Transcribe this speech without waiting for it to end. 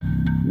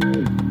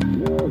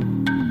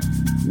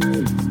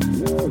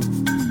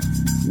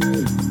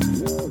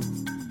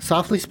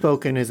Softly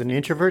Spoken is an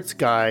introvert's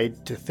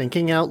guide to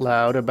thinking out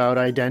loud about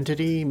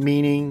identity,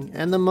 meaning,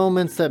 and the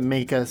moments that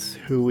make us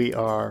who we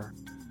are.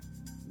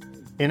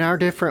 In our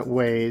different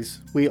ways,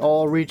 we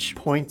all reach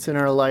points in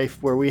our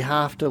life where we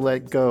have to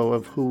let go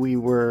of who we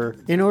were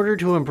in order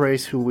to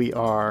embrace who we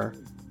are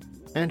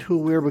and who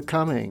we're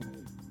becoming.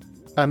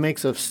 A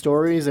mix of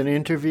stories and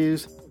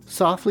interviews,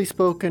 Softly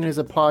Spoken is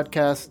a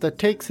podcast that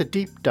takes a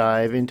deep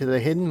dive into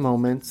the hidden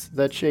moments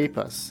that shape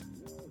us.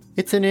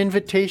 It's an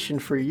invitation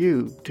for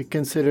you to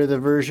consider the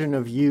version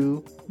of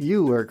you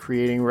are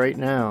creating right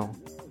now.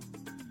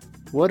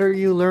 What are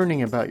you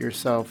learning about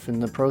yourself in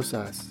the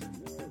process?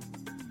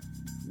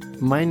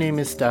 My name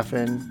is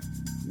Stefan,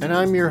 and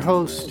I'm your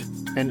host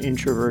and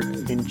introvert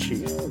in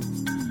chief.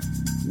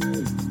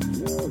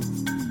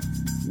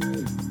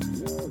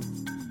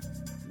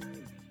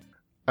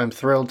 I'm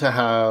thrilled to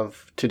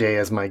have today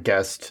as my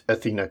guest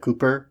Athena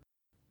Cooper.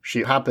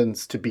 She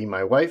happens to be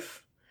my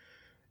wife,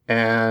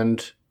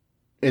 and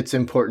it's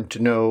important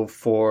to know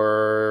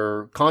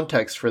for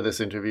context for this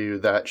interview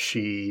that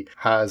she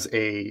has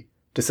a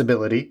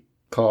disability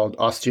called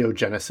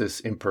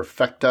osteogenesis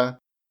imperfecta,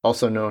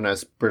 also known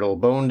as brittle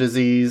bone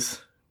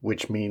disease,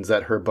 which means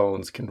that her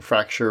bones can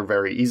fracture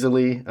very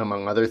easily,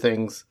 among other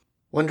things.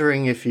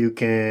 Wondering if you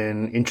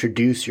can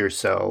introduce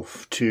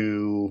yourself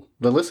to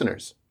the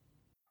listeners.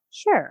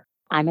 Sure.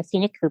 I'm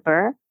Athena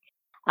Cooper.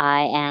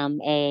 I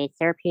am a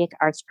therapeutic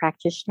arts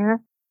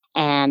practitioner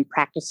and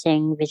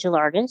practicing visual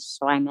artist.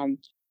 So I'm an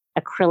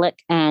acrylic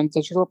and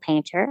digital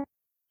painter.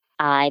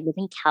 I live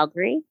in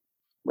Calgary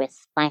with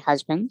my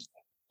husband,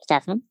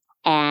 Stefan.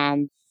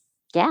 And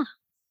yeah.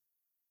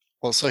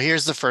 Well, so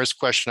here's the first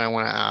question I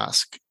want to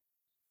ask.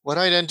 What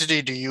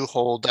identity do you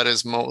hold that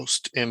is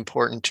most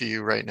important to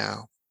you right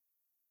now?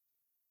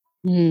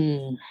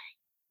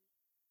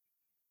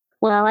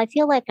 Well, I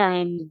feel like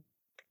I'm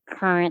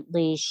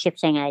currently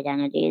shifting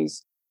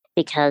identities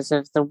because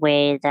of the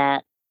way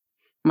that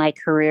my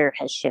career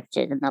has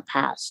shifted in the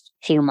past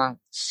few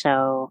months.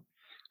 So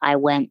I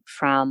went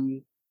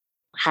from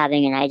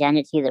having an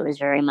identity that was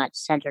very much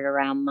centered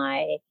around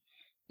my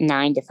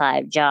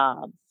 9-to-5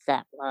 job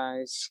that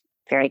was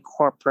very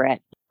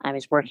corporate. I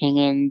was working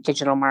in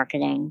digital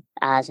marketing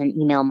as an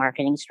email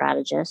marketing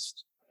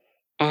strategist.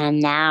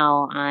 And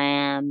now I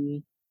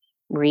am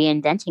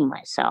reinventing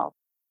myself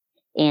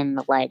in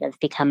the light of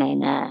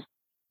becoming a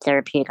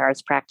therapeutic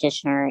arts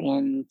practitioner,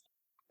 in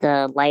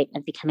the light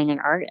of becoming an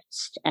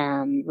artist.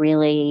 And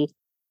really,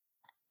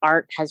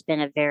 art has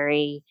been a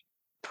very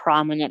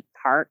prominent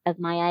part of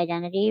my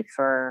identity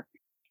for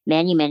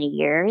many, many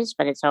years,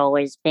 but it's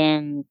always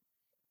been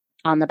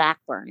on the back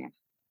burner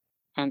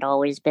and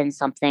always been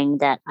something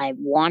that I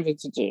wanted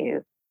to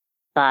do,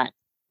 but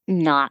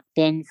not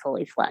been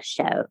fully fleshed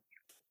out.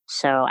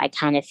 So I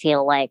kind of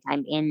feel like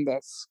I'm in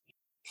this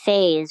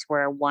phase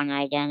where one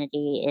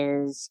identity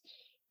is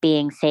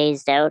being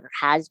phased out or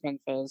has been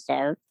phased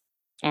out.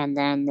 And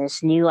then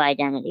this new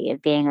identity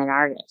of being an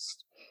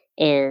artist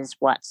is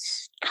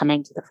what's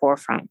coming to the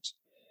forefront.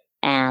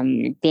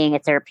 And being a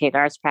therapeutic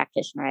arts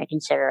practitioner, I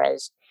consider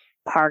as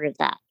part of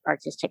that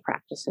artistic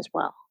practice as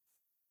well.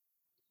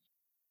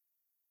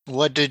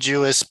 What did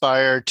you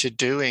aspire to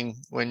doing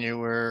when you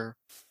were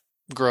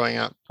growing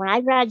up? When I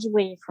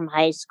graduated from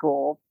high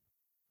school,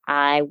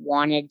 I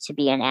wanted to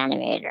be an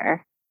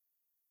animator,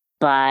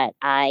 but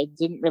I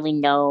didn't really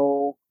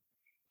know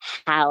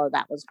how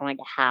that was going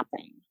to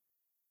happen.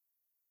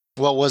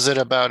 What was it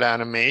about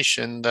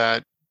animation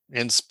that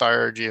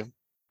inspired you?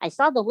 I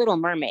saw The Little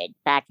Mermaid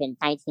back in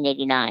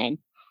 1989,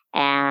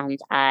 and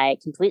I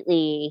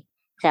completely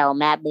fell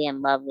madly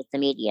in love with the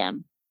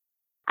medium.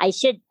 I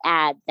should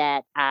add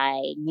that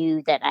I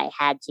knew that I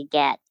had to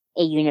get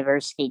a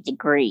university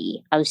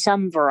degree of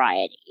some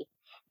variety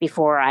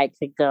before I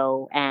could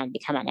go and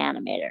become an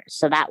animator.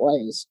 So that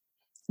was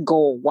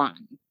goal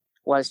one,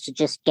 was to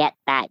just get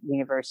that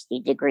university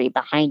degree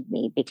behind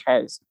me,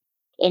 because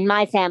in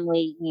my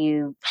family,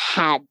 you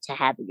had to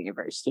have a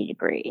university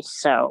degree.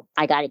 So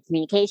I got a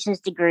communications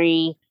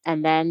degree,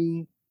 and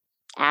then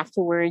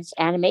afterwards,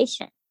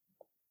 animation.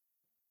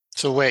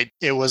 So wait,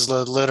 it was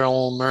The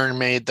Little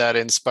Mermaid that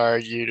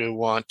inspired you to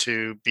want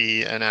to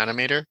be an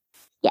animator?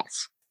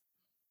 Yes.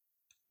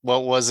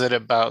 What was it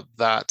about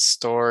that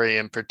story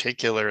in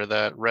particular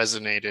that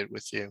resonated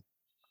with you?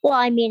 Well,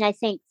 I mean, I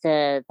think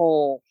the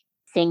whole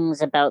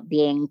things about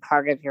being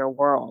part of your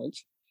world,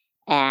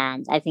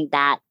 and I think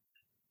that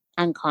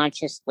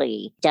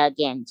unconsciously dug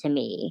into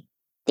me,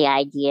 the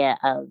idea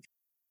of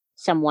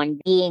someone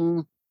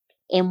being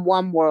in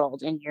one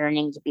world and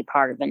yearning to be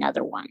part of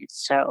another one.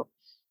 So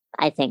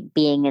I think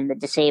being in the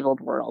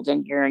disabled world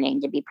and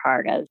yearning to be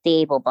part of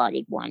the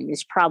able-bodied one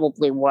is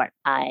probably what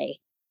I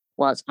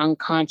was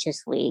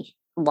unconsciously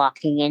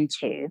locking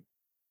into.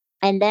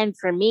 And then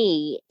for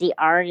me, the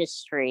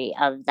artistry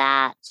of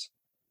that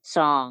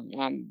song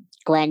and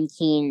Glenn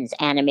Keane's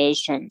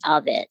animation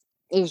of it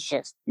is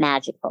just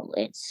magical.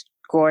 It's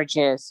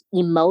gorgeous,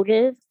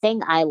 emotive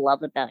thing I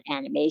love about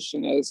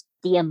animation is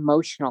the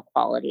emotional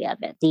quality of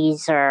it.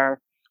 These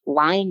are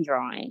line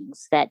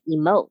drawings that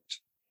emote,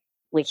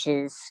 which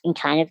is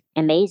kind of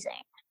amazing.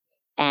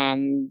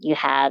 And you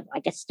have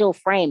like a still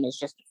frame is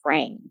just a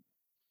frame.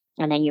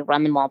 And then you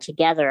run them all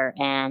together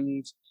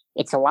and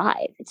it's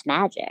alive. It's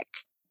magic.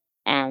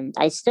 And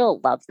I still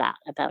love that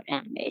about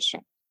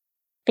animation,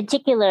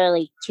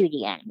 particularly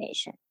 2D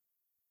animation.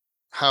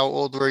 How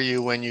old were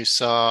you when you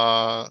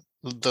saw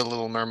The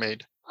Little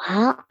Mermaid?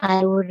 Well,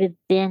 I would have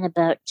been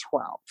about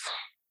 12.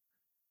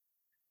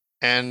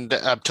 And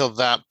up till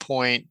that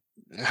point,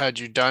 had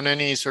you done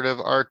any sort of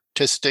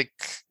artistic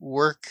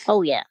work?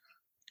 Oh, yeah,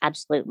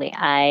 absolutely.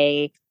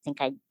 I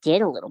think I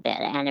did a little bit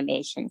of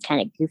animation,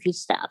 kind of goofy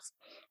stuff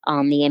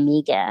on the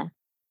Amiga.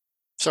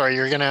 Sorry,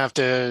 you're going to have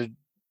to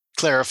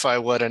clarify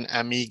what an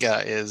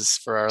Amiga is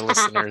for our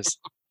listeners.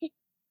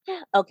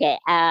 Okay.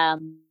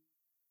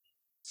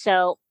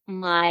 So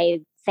my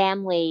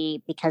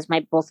family, because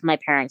both of my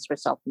parents were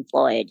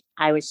self-employed,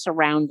 I was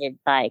surrounded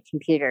by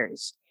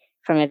computers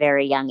from a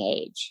very young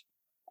age.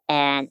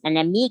 And an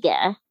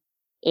Amiga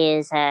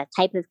is a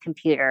type of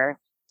computer.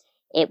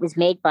 It was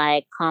made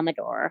by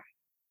Commodore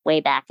way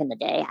back in the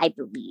day, I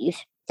believe.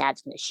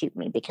 Dad's going to shoot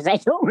me because I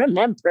don't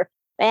remember.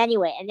 But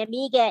anyway, an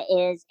Amiga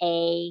is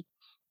a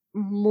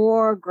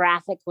more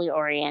graphically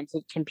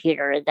oriented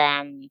computer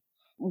than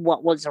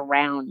what was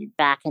around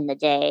back in the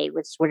day,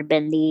 which would have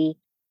been the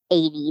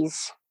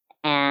 80s.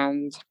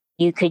 And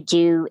you could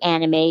do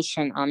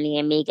animation on the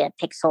Amiga,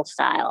 pixel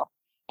style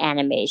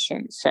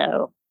animation.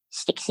 So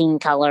 16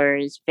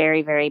 colors,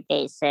 very, very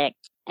basic.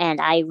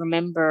 And I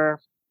remember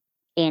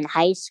in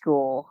high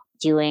school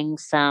doing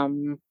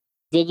some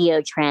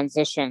video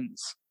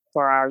transitions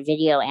for our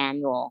video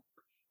annual.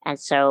 And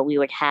so we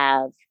would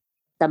have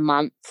the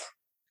month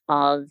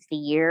of the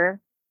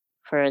year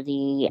for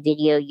the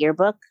video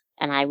yearbook.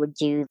 And I would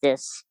do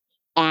this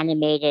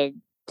animated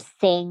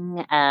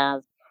thing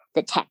of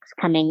the text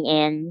coming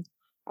in.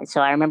 And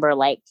so I remember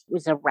like it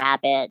was a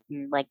rabbit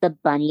and like the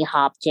bunny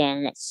hopped in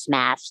and it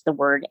smashed the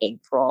word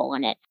April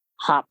and it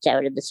hopped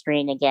out of the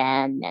screen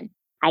again. And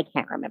I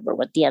can't remember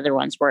what the other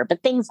ones were,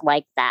 but things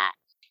like that.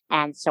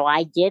 And so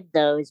I did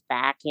those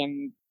back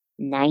in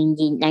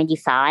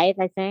 95,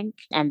 I think.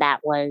 And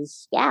that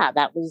was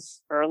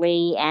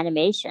early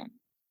animation.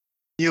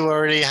 You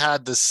already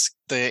had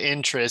the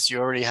interest, you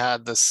already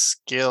had the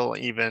skill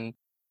even,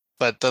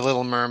 but The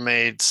Little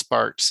Mermaid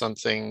sparked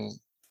something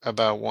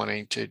about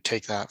wanting to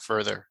take that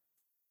further.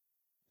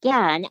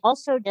 Yeah, and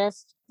also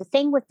just the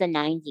thing with the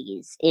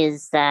 90s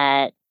is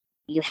that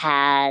you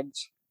had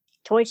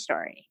Toy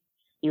Story,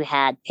 you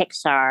had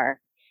Pixar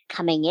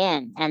coming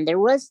in, and there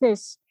was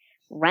this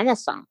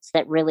renaissance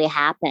that really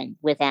happened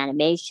with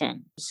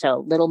animation.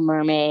 So Little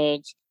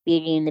Mermaid,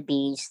 Beauty and the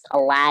Beast,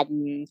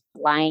 Aladdin,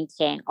 Lion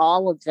King,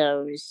 all of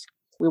those,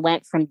 we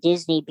went from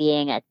Disney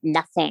being a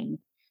nothing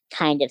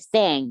kind of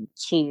thing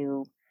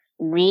to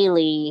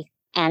really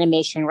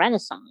animation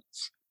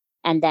renaissance.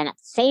 And then at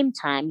the same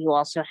time, you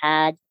also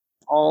had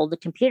all the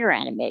computer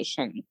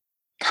animation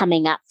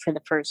coming up for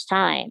the first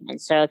time.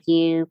 And so if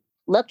you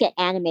look at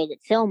animated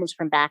films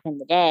from back in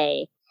the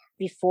day,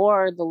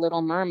 before The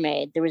Little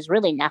Mermaid, there was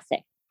really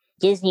nothing.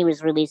 Disney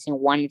was releasing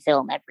one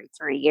film every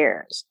 3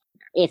 years,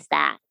 if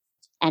that.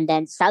 And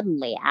then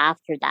suddenly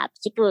after that,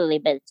 particularly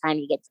by the time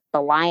you get to The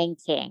Lion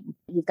King,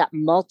 you've got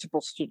multiple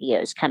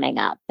studios coming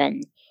up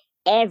and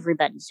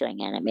everybody's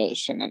doing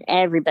animation and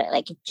everybody,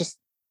 like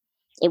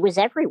it was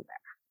everywhere.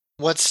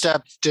 What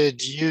steps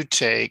did you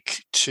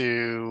take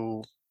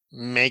to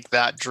make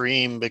that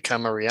dream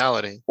become a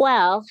reality?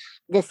 Well,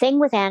 the thing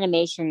with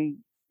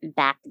animation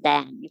back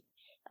then,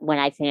 when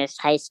I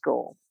finished high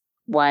school,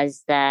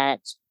 was that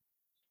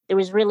there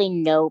was really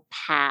no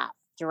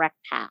direct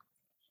path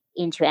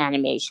into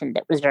animation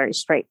that was very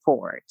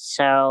straightforward.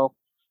 So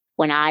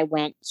when I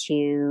went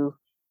to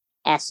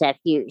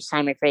SFU,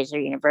 Simon Fraser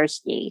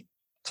University,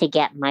 to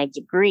get my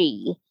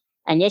degree,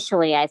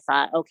 initially I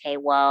thought, okay,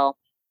 well,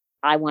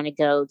 I want to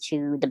go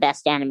to the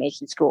best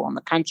animation school in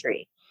the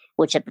country,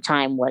 which at the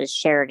time was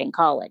Sheridan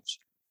College.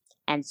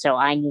 And so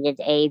I needed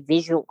a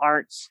visual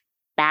arts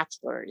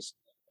bachelor's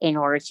in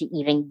order to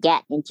even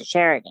get into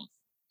Sheridan.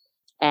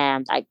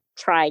 And I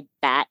tried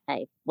that.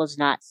 I was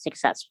not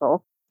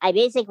successful. I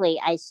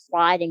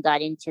applied and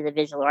got into the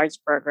visual arts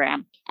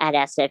program at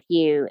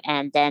SFU.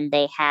 And then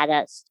they had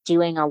us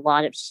doing a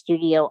lot of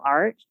studio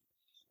art,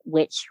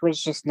 which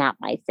was just not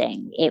my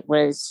thing. It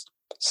was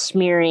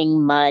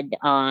smearing mud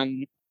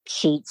on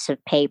sheets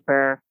of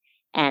paper.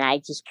 And I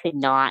just could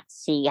not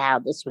see how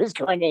this was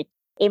going to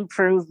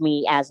improve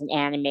me as an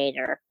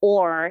animator.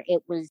 Or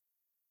it was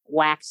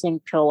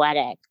waxing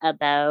poetic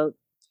about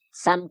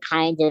some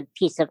kind of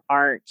piece of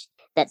art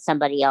that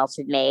somebody else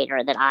had made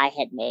or that I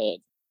had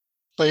made.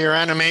 But your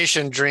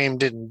animation dream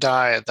didn't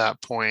die at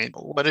that point.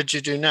 What did you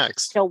do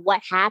next? So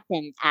what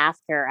happened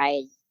after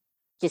I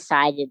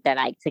decided that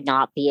I could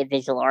not be a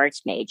visual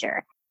arts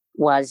major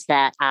was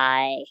that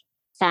I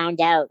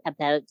found out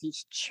about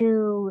these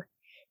 2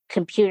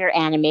 computer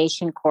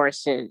animation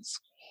courses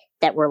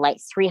that were like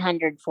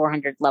 300,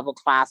 400 level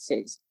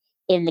classes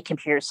in the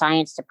computer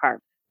science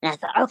department. And I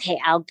thought, okay,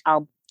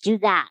 I'll do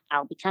that.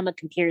 I'll become a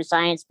computer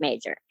science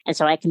major. And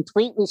so I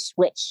completely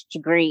switched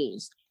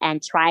degrees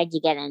and tried to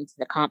get into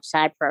the comp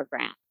sci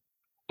program.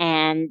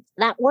 And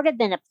that would have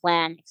been a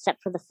plan,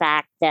 except for the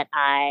fact that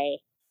I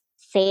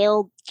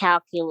failed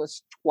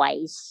calculus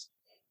twice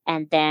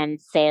and then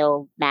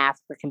failed math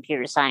for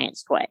computer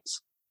science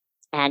twice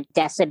and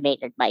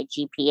decimated my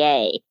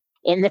GPA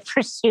in the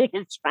pursuit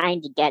of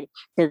trying to get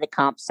to the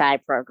comp sci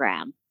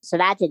program. So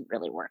that didn't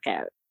really work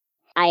out.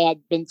 I had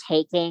been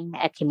taking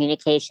a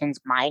communications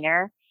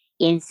minor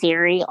in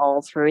theory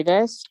all through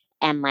this,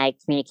 and my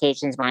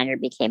communications minor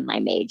became my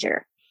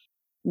major.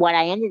 What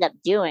I ended up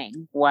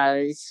doing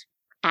was,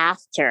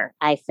 after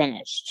I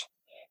finished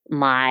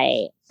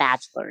my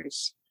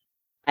bachelor's,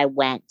 I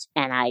went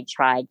and I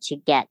tried to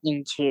get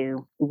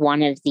into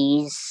one of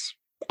these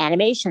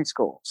animation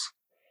schools.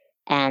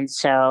 And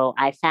so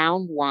I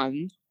found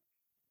one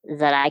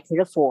that I could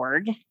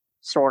afford,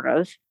 sort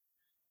of.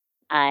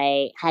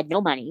 I had no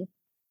money.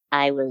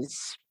 I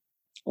was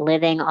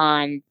living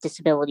on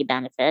disability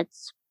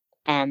benefits.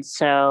 And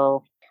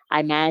so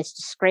I managed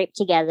to scrape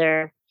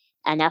together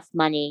enough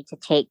money to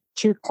take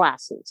 2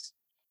 classes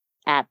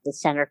at the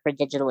Center for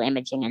Digital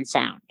Imaging and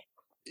Sound.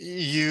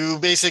 You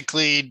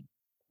basically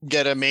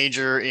get a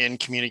major in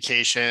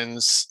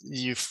communications.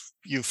 You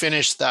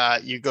finish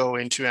that, you go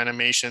into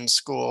animation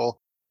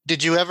school.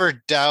 Did you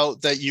ever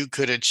doubt that you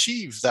could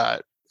achieve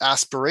that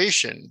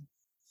aspiration?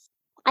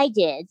 I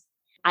did.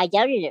 I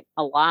doubted it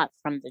a lot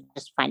from the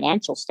just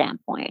financial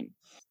standpoint.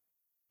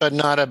 But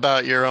not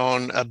about your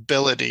own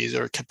abilities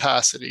or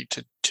capacity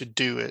to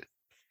do it.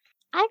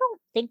 I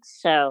don't think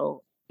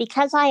so.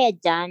 Because I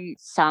had done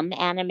some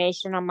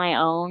animation on my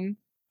own,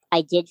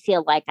 I did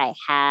feel like I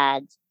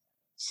had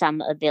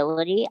some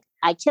ability.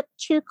 I took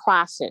 2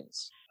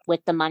 classes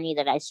with the money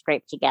that I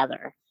scraped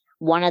together.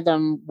 One of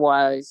them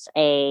was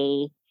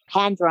a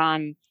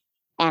hand-drawn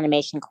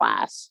animation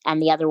class,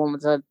 and the other one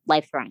was a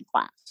life drawing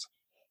class.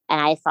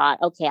 And I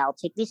thought, okay, I'll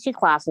take these 2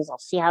 classes. I'll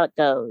see how it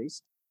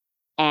goes.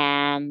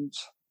 And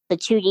the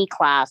 2D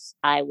class,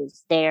 I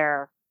was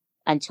there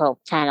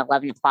until 10,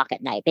 11 o'clock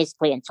at night,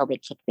 basically until they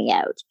kicked me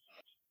out.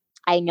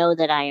 I know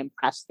that I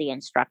impressed the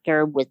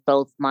instructor with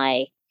both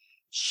my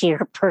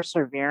sheer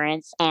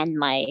perseverance and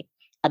my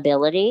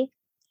ability.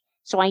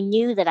 So I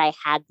knew that I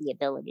had the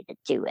ability to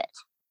do it.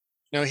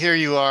 Now, here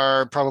you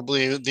are,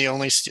 probably the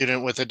only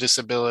student with a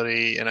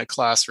disability in a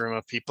classroom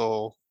of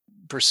people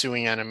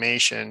pursuing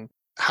animation.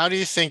 How do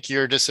you think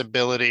your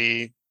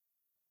disability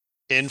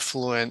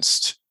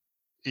influenced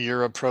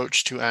your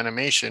approach to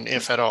animation,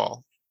 if at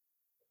all?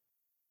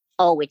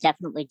 Oh, it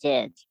definitely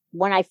did.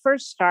 When I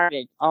first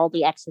started, all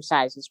the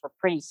exercises were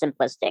pretty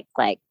simplistic,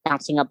 like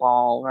bouncing a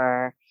ball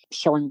or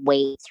showing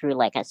weight through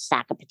like a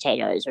sack of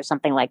potatoes or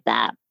something like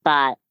that.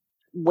 But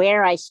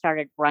where I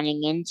started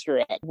running into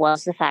it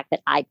was the fact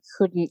that I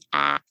couldn't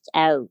act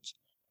out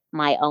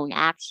my own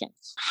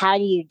actions. How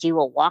do you do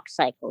a walk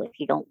cycle if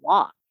you don't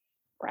walk,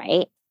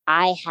 right?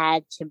 I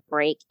had to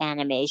break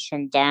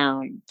animation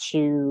down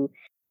to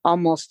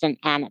almost an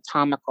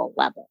anatomical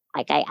level.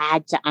 Like I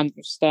had to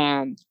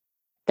understand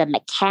the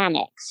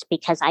mechanics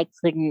because I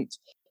couldn't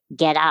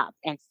get up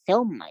and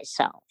film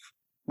myself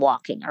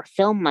walking or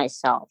film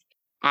myself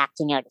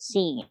acting out a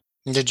scene.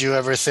 Did you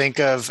ever think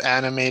of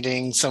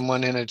animating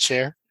someone in a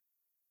chair?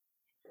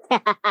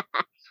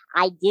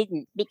 I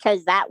didn't,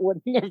 because that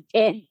wouldn't have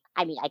been,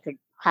 I mean, I could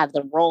have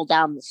them roll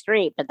down the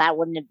street, but that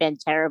wouldn't have been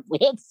terribly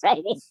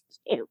exciting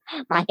to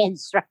my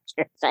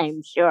instructors,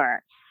 I'm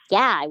sure.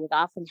 Yeah, I would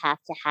often have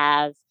to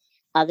have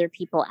other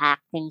people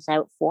act things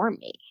out for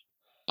me.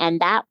 And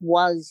that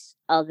was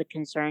of a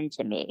concern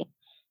to me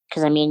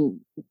because, I mean,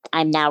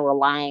 I'm now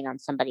relying on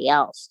somebody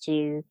else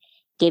to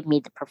give me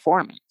the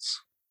performance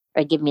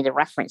or give me the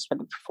reference for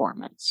the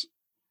performance.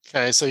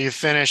 Okay, so you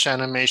finish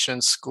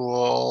animation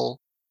school,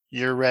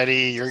 you're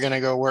ready, you're going to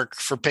go work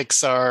for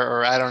Pixar,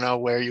 or I don't know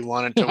where you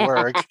wanted to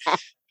work.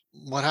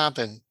 What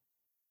happened?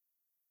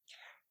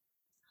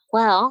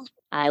 Well,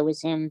 I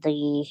was in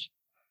the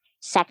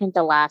second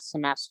to last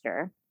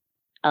semester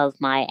of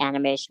my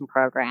animation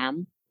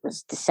program. It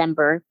was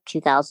December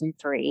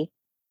 2003.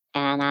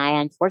 And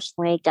I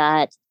unfortunately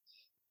got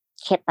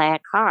hit by a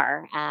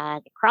car at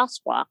a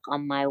crosswalk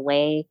on my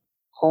way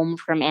home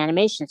from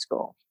animation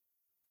school.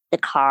 The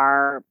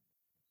car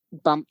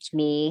bumped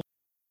me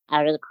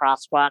out of the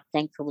crosswalk.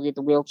 Thankfully,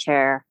 the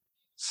wheelchair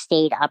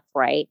stayed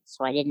upright,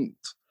 so I didn't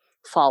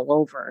fall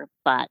over.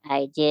 But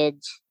I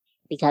did,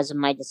 because of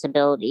my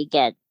disability,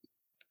 get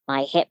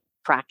my hip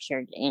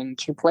fractured in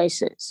 2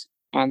 places.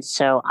 And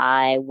so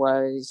I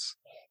was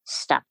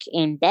stuck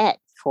in bed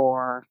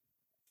for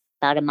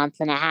about a month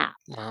and a half.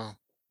 Wow.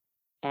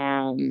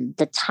 And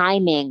the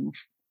timing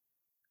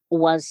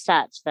was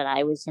such that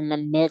I was in the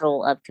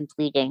middle of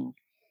completing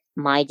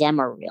my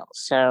demo reel.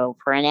 So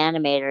for an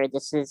animator,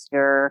 this is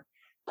your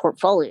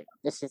portfolio.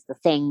 This is the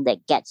thing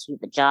that gets you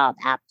the job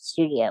at the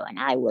studio. And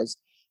I was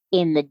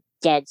in the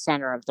dead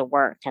center of the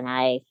work. And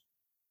I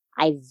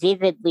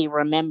vividly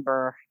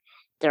remember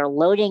they're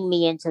loading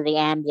me into the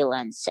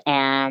ambulance,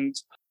 and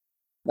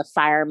the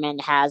fireman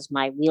has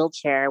my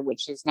wheelchair,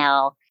 which is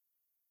now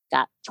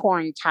got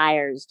torn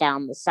tires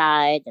down the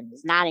side and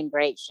is not in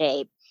great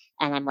shape.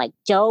 And I'm like,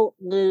 don't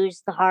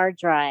lose the hard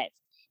drive,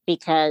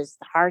 because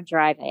the hard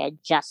drive, I had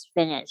just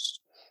finished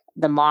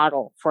the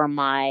model for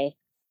my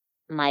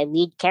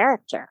lead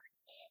character.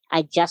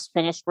 I just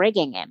finished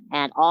rigging him,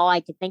 and all I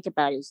could think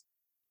about is,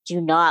 do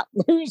not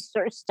lose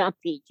Sir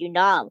Stumpy. Do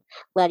not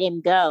let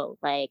him go.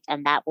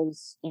 And that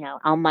was,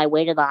 on my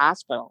way to the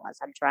hospital as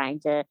I'm trying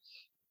to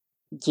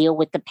deal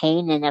with the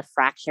pain in a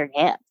fractured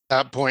hip. At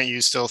that point,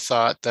 you still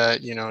thought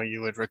that,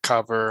 you would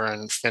recover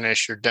and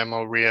finish your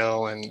demo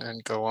reel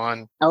and go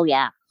on. Oh,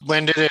 yeah.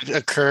 When did it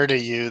occur to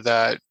you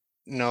that,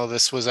 no,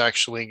 this was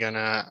actually going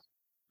to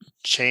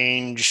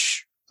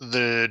change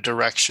the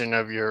direction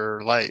of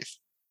your life?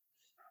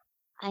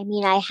 I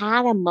mean, I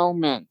had a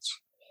moment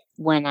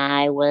when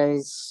I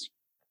was,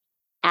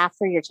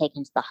 after you're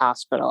taken to the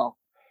hospital,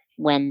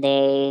 when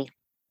they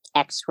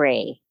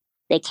x-ray,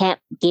 they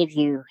can't give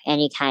you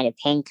any kind of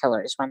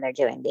painkillers when they're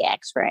doing the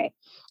x-ray.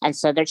 And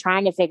so they're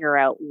trying to figure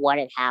out what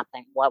had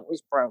happened, what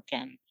was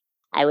broken.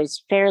 I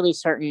was fairly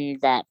certain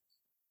that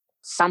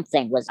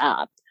something was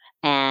up.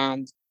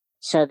 And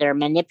so they're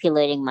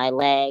manipulating my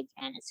leg,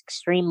 and it's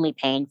extremely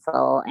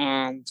painful.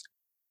 And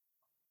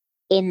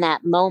in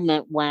that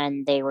moment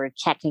when they were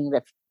checking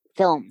the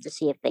film to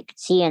see if they could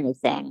see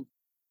anything,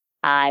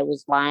 I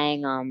was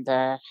lying on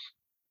the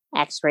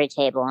x-ray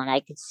table and I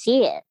could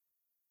see it.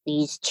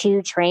 These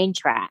two train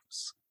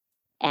tracks.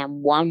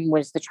 And one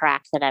was the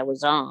track that I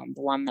was on,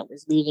 the one that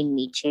was leading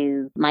me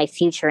to my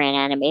future in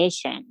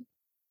animation.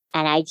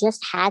 And I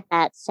just had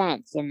that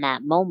sense in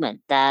that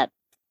moment that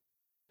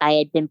I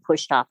had been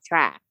pushed off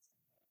track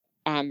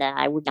and that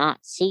I would not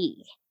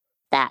see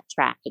that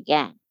track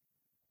again.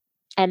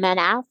 And then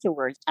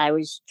afterwards, I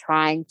was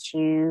trying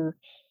to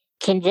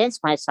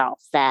convince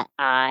myself that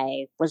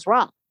I was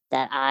wrong,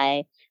 that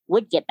I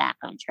would get back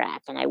on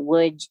track and I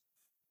would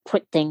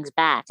put things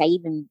back. I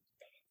even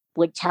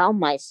would tell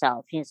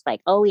myself, it's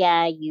like, oh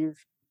yeah,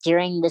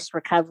 during this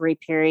recovery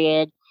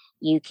period,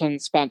 you can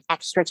spend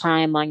extra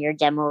time on your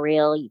demo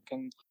reel, you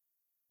can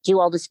do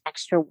all this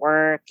extra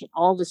work and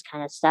all this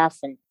kind of stuff.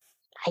 And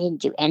I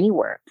didn't do any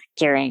work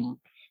during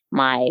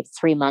my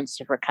 3 months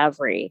of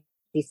recovery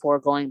before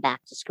going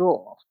back to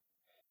school.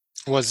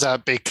 Was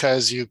that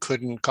because you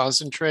couldn't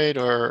concentrate,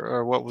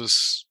 or what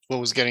was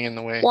getting in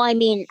the way? Well, I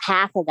mean,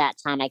 half of that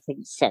time I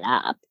couldn't sit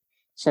up.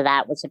 So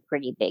that was a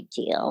pretty big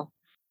deal.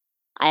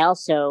 I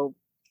also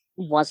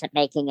wasn't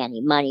making any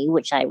money,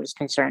 which I was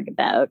concerned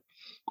about.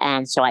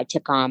 And so I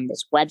took on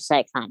this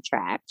website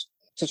contract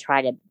to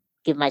try to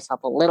give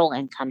myself a little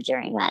income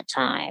during that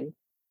time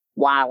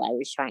while I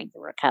was trying to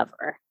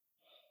recover.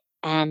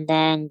 And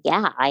then,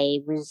 I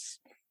was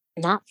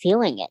not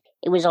feeling it.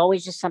 It was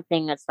always just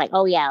something that's like,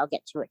 oh yeah, I'll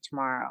get to it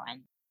tomorrow.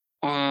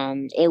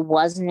 And it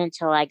wasn't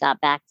until I got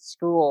back to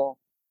school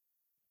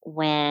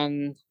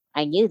when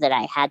I knew that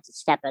I had to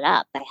step it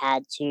up. I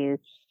had to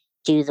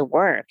do the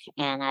work.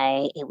 And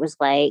it was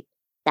like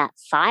that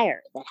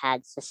fire that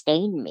had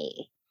sustained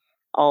me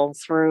all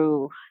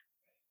through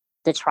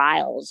the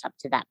trials up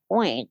to that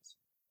point.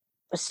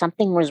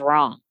 Something was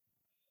wrong.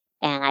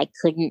 And I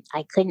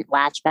couldn't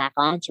latch back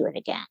onto it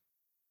again.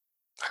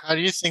 How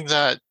do you think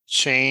that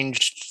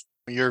changed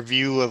your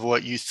view of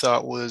what you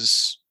thought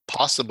was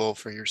possible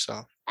for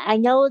yourself? I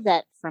know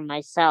that for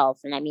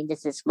myself, and I mean,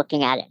 this is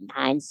looking at it in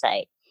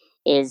hindsight,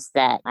 is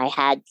that I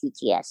had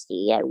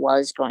PTSD. I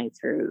was going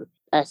through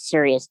a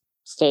serious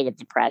state of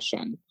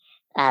depression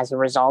as a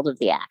result of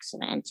the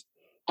accident.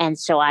 And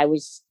so I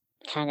was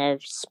kind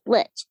of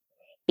split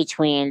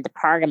between the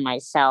part of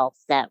myself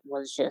that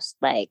was just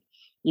like,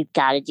 you've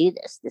got to do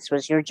this. This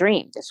was your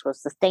dream. This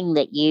was the thing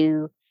that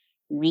you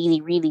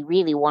really, really,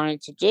 really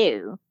wanted to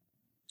do.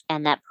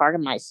 And that part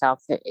of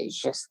myself that is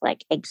just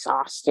like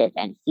exhausted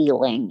and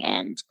healing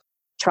and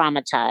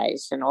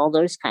traumatized and all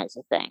those kinds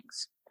of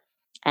things.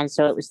 And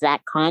so it was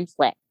that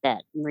conflict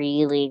that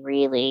really,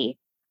 really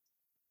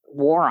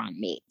wore on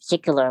me,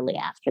 particularly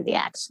after the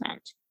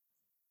accident.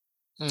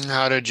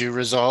 How did you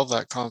resolve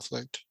that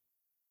conflict?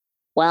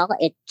 Well,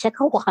 it took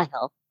a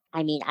while.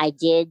 I mean, I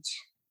did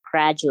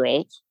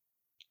graduate.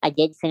 I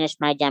did finish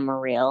my demo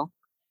reel,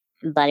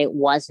 but it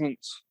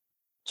wasn't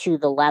to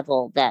the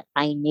level that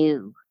I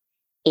knew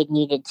it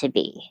needed to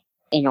be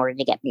in order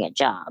to get me a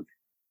job.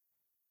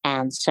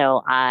 And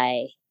so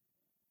I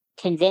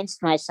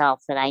convinced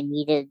myself that I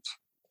needed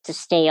to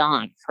stay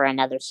on for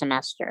another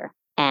semester.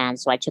 And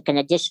so I took an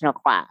additional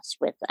class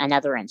with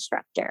another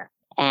instructor.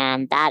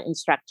 And that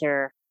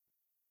instructor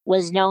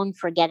was known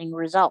for getting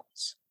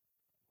results.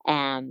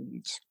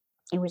 And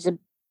it was a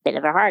bit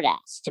of a hard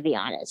ass, to be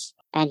honest.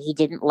 And he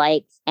didn't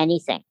like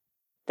anything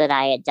that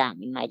I had done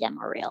in my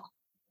demo reel.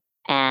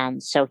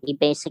 And so he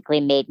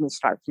basically made me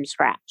start from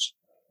scratch.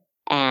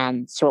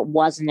 And so it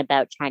wasn't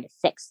about trying to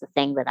fix the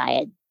thing that I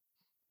had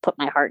put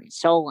my heart and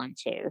soul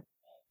into.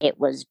 It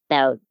was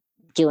about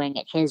doing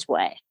it his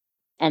way.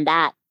 And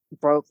that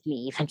broke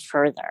me even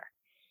further.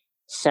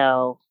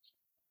 So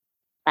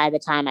by the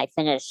time I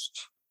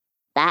finished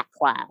that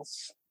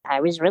class, I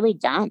was really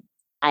done.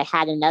 I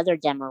had another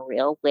demo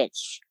reel,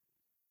 which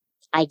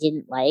I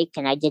didn't like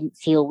and I didn't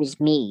feel was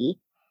me.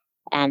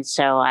 And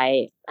so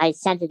I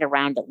sent it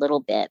around a little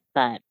bit,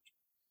 but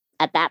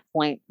at that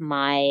point,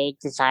 my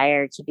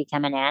desire to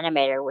become an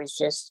animator was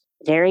just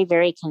very,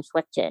 very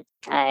conflicted.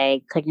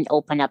 I couldn't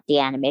open up the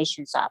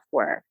animation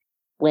software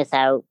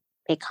without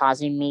it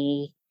causing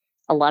me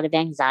a lot of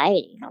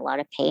anxiety and a lot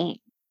of pain.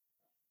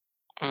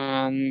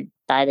 And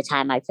by the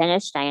time I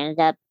finished, I ended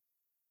up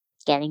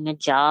getting a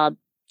job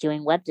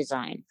doing web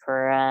design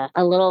for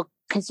a little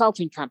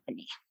consulting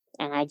company.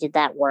 And I did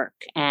that work.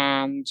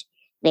 And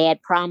they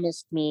had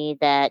promised me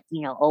that,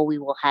 oh, we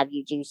will have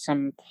you do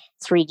some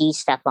 3D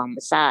stuff on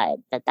the side,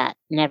 but that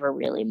never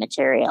really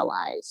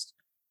materialized.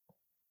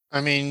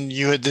 I mean,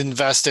 you had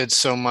invested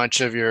so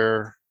much of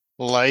your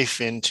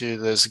life into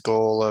this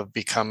goal of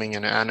becoming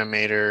an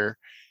animator,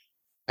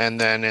 and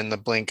then in the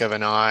blink of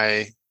an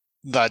eye,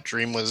 that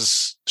dream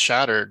was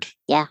shattered.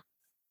 Yeah.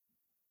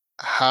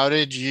 How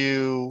did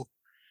you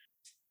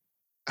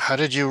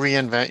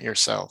reinvent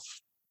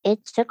yourself?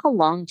 It took a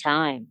long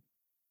time.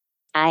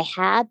 I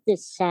had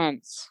this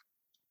sense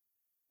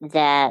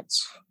that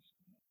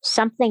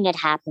something had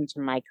happened to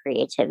my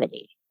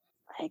creativity,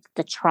 like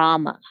the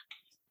trauma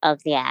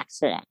of the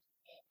accident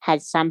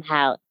had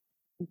somehow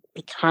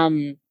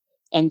become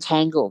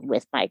entangled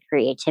with my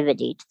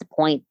creativity to the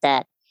point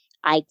that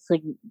I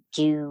couldn't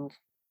do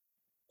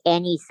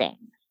anything,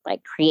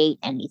 like create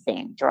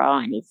anything, draw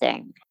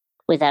anything,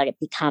 without it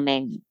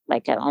becoming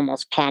like an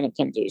almost panic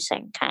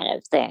inducing kind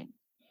of thing.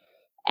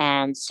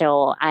 And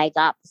so I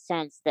got the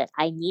sense that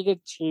I needed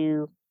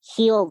to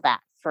heal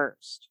that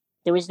first.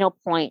 There was no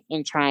point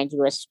in trying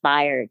to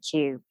aspire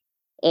to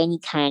any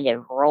kind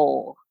of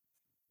role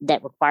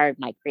that required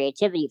my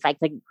creativity if I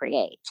couldn't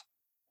create.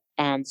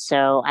 And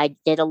so I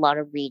did a lot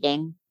of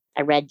reading.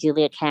 I read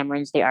Julia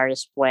Cameron's The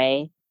Artist's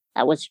Way.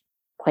 That was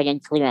quite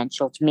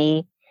influential to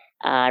me.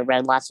 I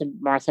read lots of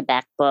Martha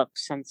Beck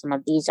books and some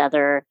of these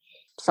other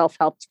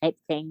self-help type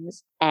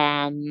things.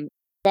 And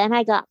then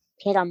I got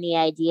hit on the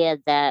idea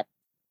that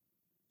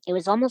it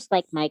was almost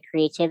like my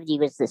creativity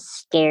was this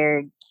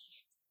scared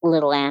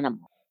little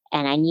animal.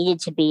 And I needed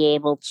to be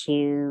able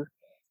to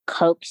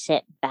coax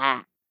it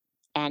back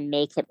and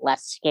make it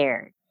less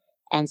scared.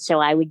 And so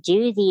I would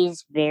do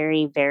these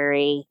very,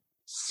 very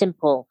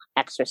simple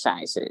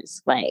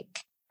exercises.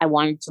 Like I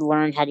wanted to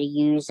learn how to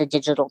use a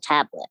digital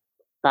tablet.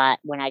 But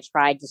when I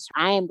tried to,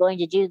 I am going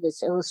to do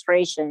this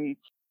illustration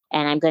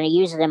and I'm going to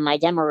use it in my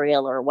demo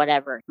reel or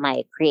whatever,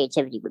 my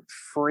creativity would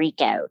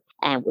freak out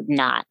and would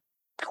not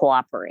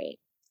cooperate.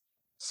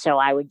 So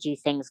I would do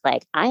things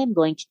like, I am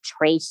going to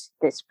trace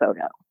this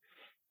photo.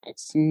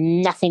 It's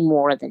nothing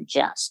more than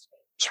just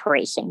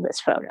tracing this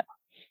photo.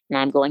 And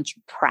I'm going to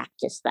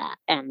practice that.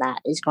 And that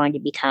is going to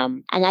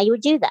become, and I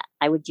would do that.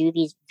 I would do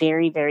these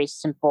very, very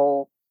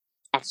simple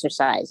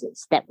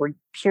exercises that were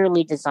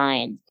purely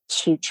designed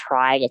to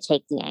try to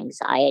take the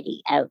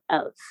anxiety out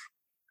of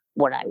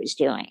what I was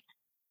doing.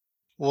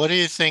 What do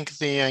you think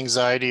the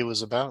anxiety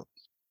was about?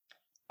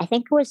 I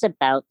think it was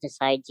about this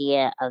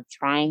idea of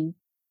trying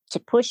to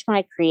push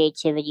my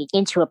creativity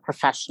into a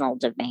professional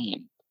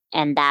domain.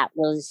 And that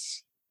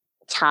was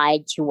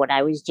tied to what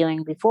I was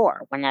doing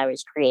before when I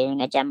was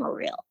creating a demo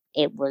reel.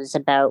 It was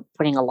about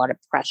putting a lot of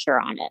pressure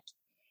on it,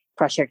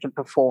 pressure to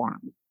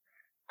perform,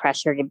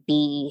 pressure to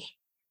be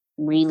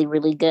really,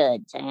 really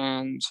good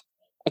and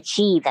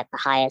achieve at the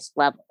highest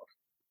level.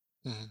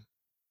 Mm-hmm.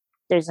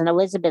 There's an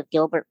Elizabeth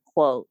Gilbert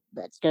quote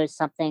that goes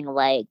something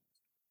like,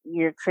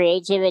 your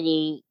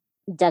creativity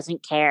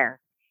doesn't care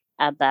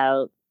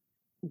about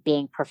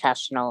being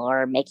professional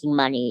or making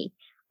money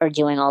or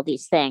doing all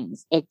these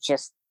things. It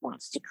just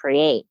wants to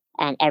create.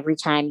 And every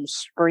time you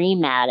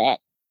scream at it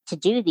to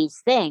do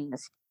these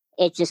things,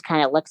 it just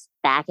kind of looks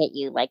back at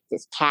you like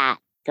this cat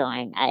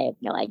going, I have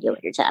no idea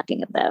what you're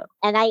talking about.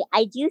 And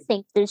I do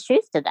think there's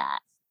truth to that.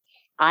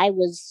 I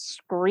was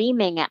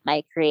screaming at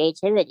my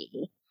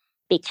creativity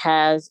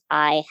because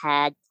I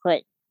had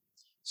put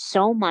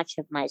so much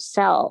of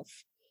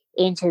myself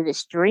into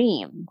this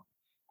dream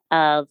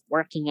of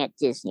working at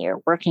Disney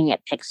or working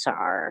at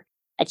Pixar,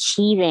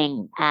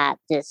 achieving at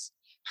this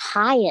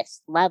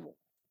highest level.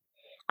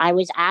 I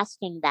was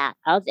asking that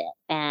of it.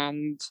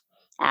 And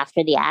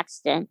after the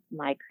accident,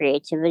 my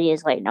creativity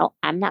is like, no,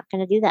 I'm not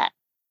going to do that.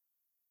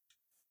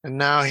 And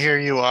now here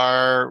you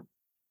are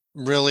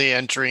really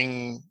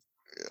entering,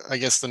 I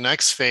guess, the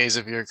next phase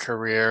of your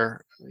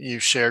career. You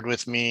shared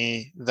with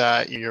me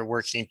that you're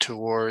working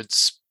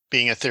towards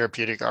being a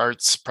therapeutic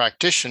arts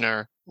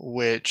practitioner,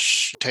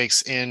 which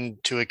takes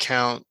into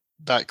account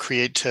that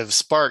creative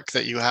spark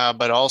that you have,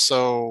 but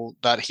also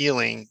that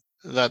healing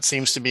that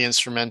seems to be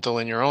instrumental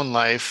in your own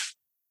life.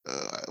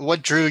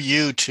 What drew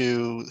you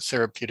to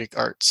therapeutic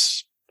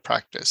arts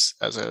practice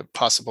as a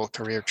possible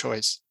career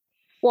choice?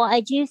 Well,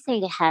 I do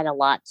think it had a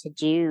lot to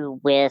do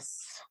with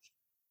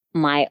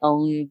my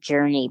own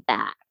journey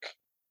back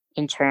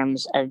in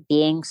terms of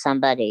being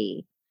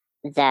somebody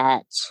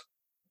that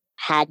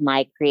had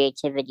my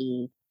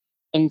creativity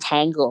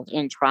entangled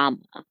in trauma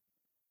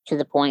to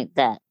the point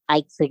that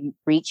I couldn't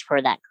reach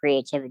for that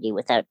creativity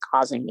without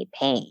causing me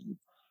pain,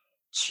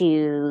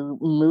 to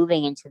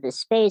moving into this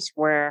space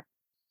where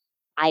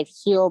I've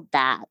healed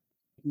that.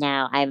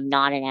 Now I'm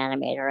not an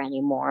animator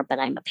anymore, but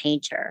I'm a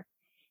painter,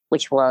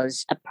 which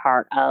was a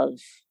part of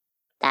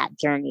that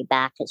journey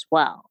back as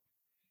well.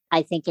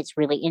 I think it's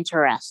really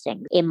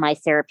interesting. In my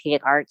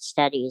therapeutic art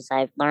studies,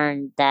 I've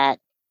learned that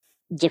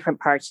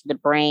different parts of the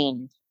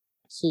brain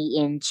key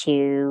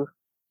into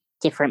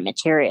different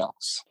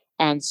materials.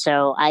 And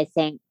so I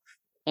think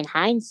in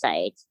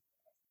hindsight,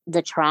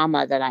 the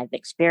trauma that I've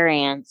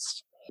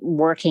experienced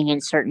working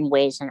in certain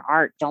ways in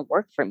art don't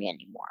work for me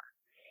anymore.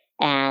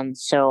 And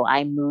so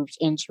I moved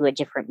into a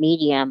different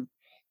medium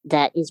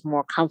that is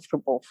more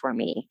comfortable for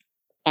me.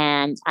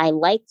 And I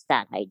liked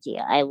that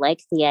idea. I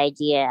like the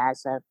idea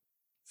as a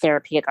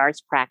therapeutic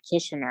arts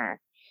practitioner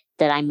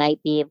that I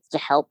might be able to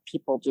help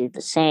people do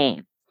the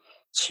same,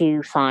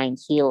 to find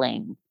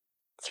healing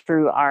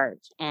through art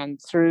and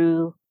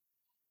through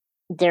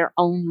their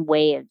own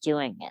way of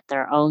doing it,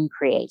 their own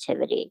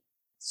creativity.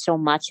 So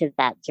much of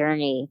that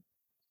journey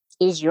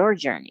is your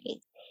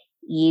journey.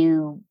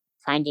 You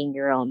finding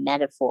your own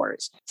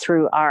metaphors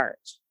through art.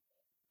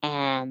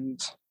 And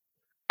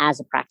as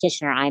a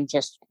practitioner, I'm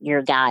just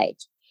your guide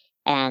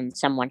and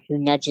someone who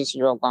nudges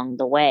you along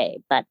the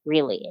way. But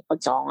really,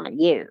 it's all on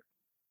you.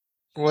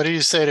 What do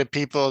you say to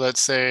people that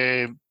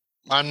say,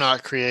 I'm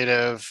not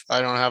creative,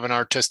 I don't have an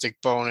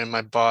artistic bone in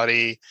my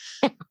body?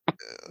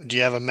 Do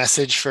you have a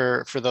message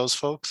for those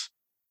folks?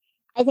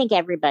 I think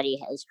everybody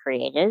is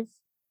creative.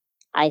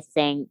 I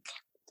think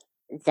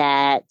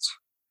that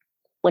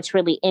what's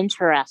really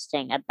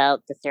interesting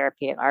about the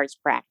therapeutic arts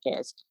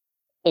practice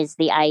is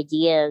the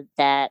idea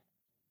that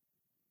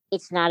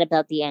it's not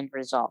about the end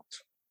result,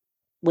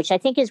 which I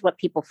think is what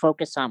people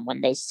focus on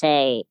when they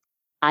say,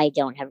 I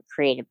don't have a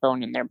creative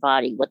bone in their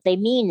body. What they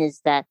mean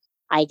is that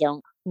I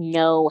don't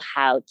know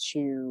how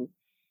to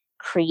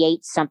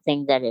create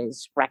something that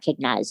is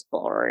recognizable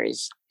or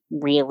is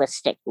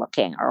realistic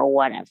looking or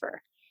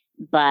whatever.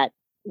 But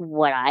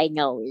what I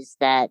know is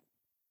that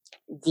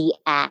the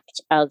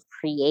act of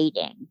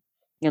creating,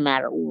 no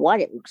matter what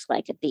it looks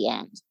like at the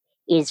end,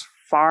 is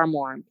far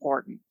more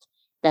important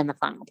than the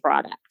final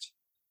product.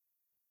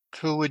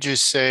 Who would you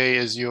say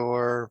is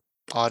your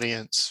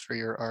audience for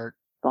your art?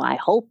 Well, I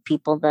hope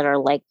people that are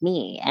like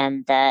me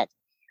and that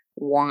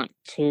want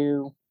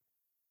to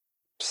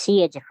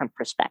see a different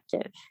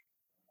perspective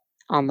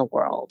on the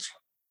world.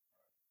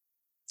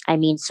 I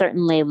mean,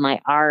 certainly my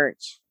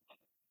art,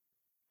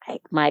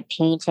 like my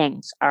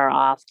paintings are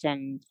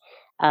often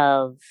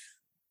of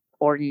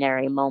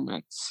ordinary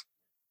moments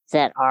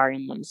that are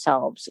in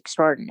themselves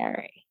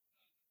extraordinary.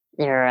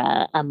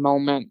 They're a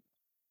moment,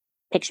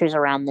 pictures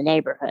around the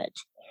neighborhood,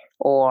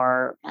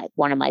 or like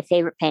one of my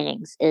favorite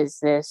paintings is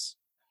this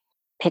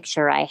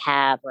picture I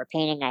have or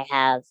painting I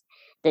have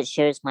that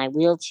shows my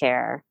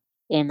wheelchair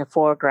in the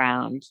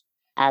foreground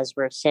as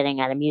we're sitting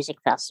at a music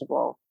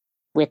festival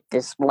with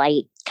this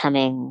light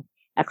coming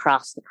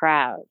across the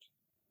crowd.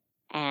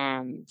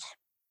 And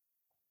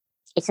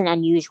it's an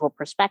unusual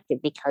perspective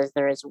because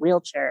there is a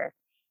wheelchair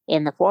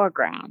in the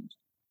foreground.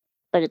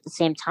 But at the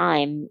same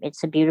time,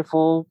 it's a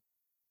beautiful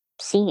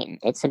scene.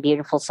 It's a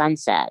beautiful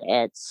sunset.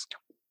 It's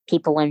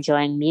people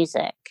enjoying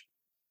music.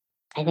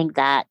 I think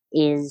that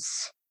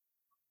is,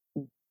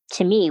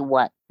 to me,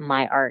 what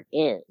my art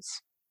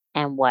is,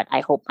 and what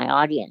I hope my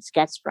audience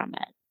gets from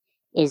it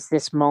is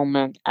this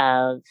moment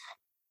of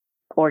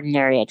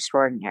ordinary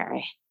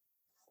extraordinary.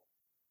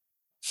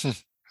 I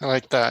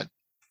like that.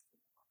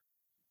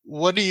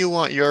 What do you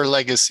want your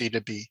legacy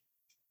to be?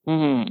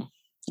 I'll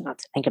have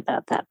to think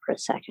about that for a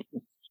second.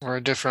 Or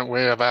a different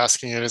way of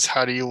asking it is,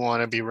 how do you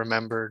want to be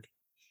remembered?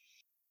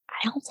 I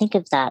don't think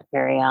of that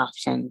very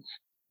often.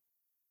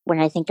 When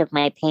I think of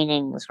my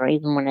paintings, or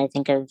even when I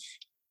think of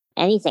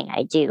anything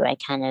I do, I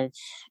kind of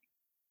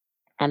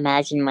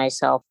imagine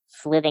myself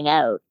flitting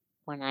out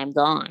when I'm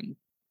gone.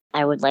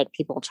 I would like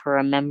people to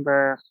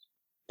remember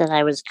that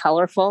I was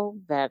colorful,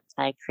 that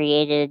I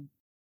created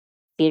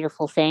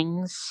beautiful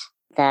things,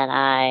 that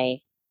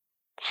I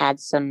had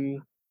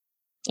some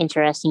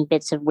interesting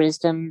bits of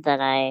wisdom that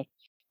I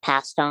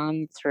passed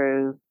on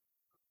through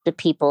the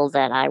people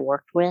that I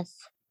worked with,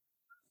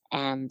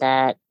 and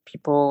that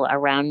people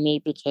around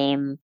me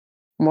became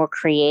more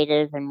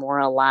creative and more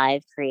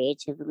alive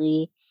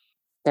creatively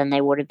than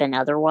they would have been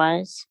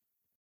otherwise.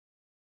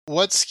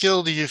 What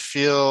skill do you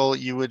feel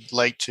you would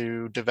like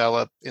to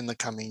develop in the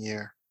coming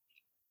year?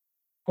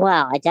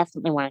 Well, I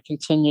definitely want to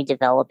continue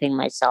developing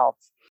myself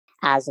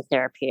as a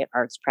therapeutic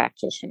arts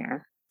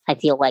practitioner. I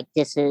feel like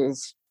this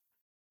is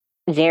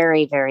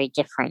very, very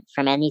different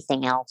from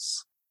anything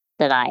else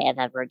that I have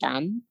ever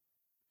done.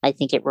 I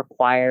think it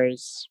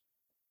requires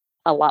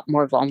a lot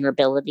more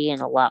vulnerability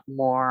and a lot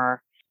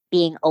more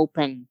being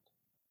open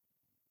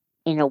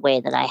in a way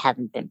that I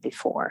haven't been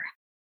before.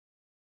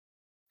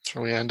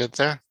 Shall we end it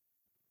there?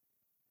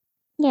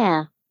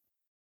 Yeah.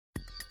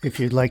 If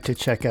you'd like to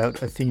check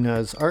out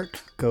Athena's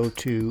art, go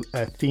to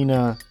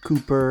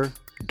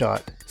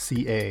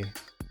athenacooper.ca.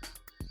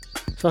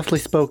 Softly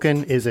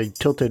Spoken is a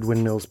Tilted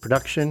Windmills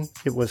production.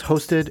 It was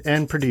hosted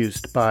and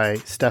produced by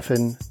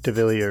Stefan de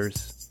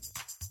Villiers.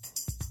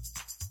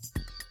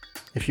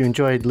 If you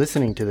enjoyed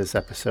listening to this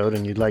episode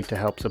and you'd like to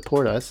help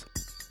support us,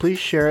 please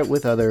share it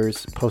with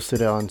others, post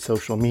it on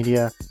social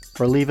media,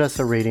 or leave us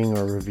a rating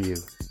or review.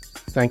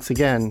 Thanks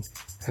again,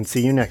 and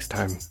see you next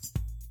time.